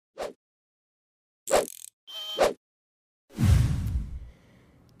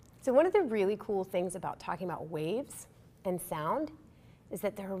So one of the really cool things about talking about waves and sound is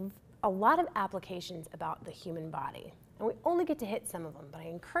that there are a lot of applications about the human body. And we only get to hit some of them, but I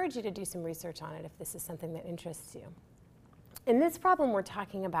encourage you to do some research on it if this is something that interests you. In this problem, we're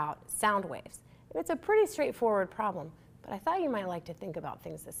talking about sound waves. It's a pretty straightforward problem, but I thought you might like to think about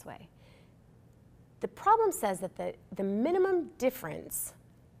things this way. The problem says that the minimum difference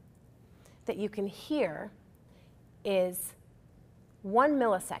that you can hear is 1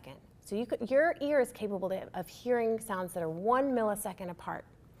 millisecond. So your ear is capable of hearing sounds that are 1 millisecond apart.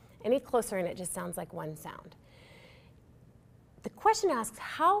 Any closer and it just sounds like one sound. The question asks,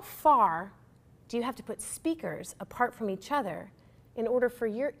 how far do you have to put speakers apart from each other in order for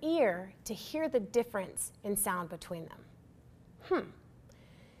your ear to hear the difference in sound between them?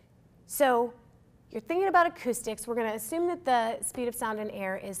 So you're thinking about acoustics. We're going to assume that the speed of sound in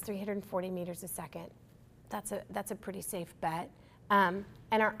air is 340 meters a second. That's a pretty safe bet. And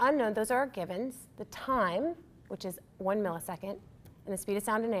our unknown, those are our givens. The time, which is 1 millisecond, and the speed of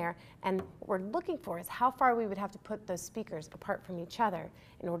sound in air. And what we're looking for is how far we would have to put those speakers apart from each other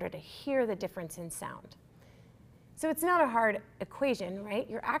in order to hear the difference in sound. So it's not a hard equation, right?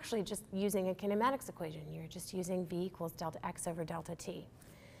 You're actually just using a kinematics equation. You're just using V equals delta X over delta T.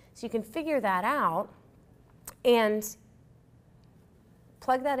 So you can figure that out and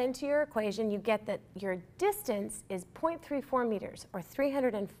plug that into your equation. You get that your distance is 0.34 meters, or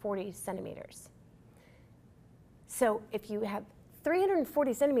 340 centimeters. So if you have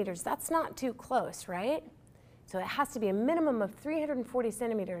 340 centimeters, that's not too close, right? So it has to be a minimum of 340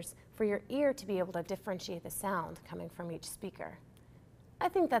 centimeters for your ear to be able to differentiate the sound coming from each speaker. I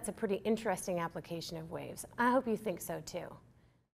think that's a pretty interesting application of waves. I hope you think so too.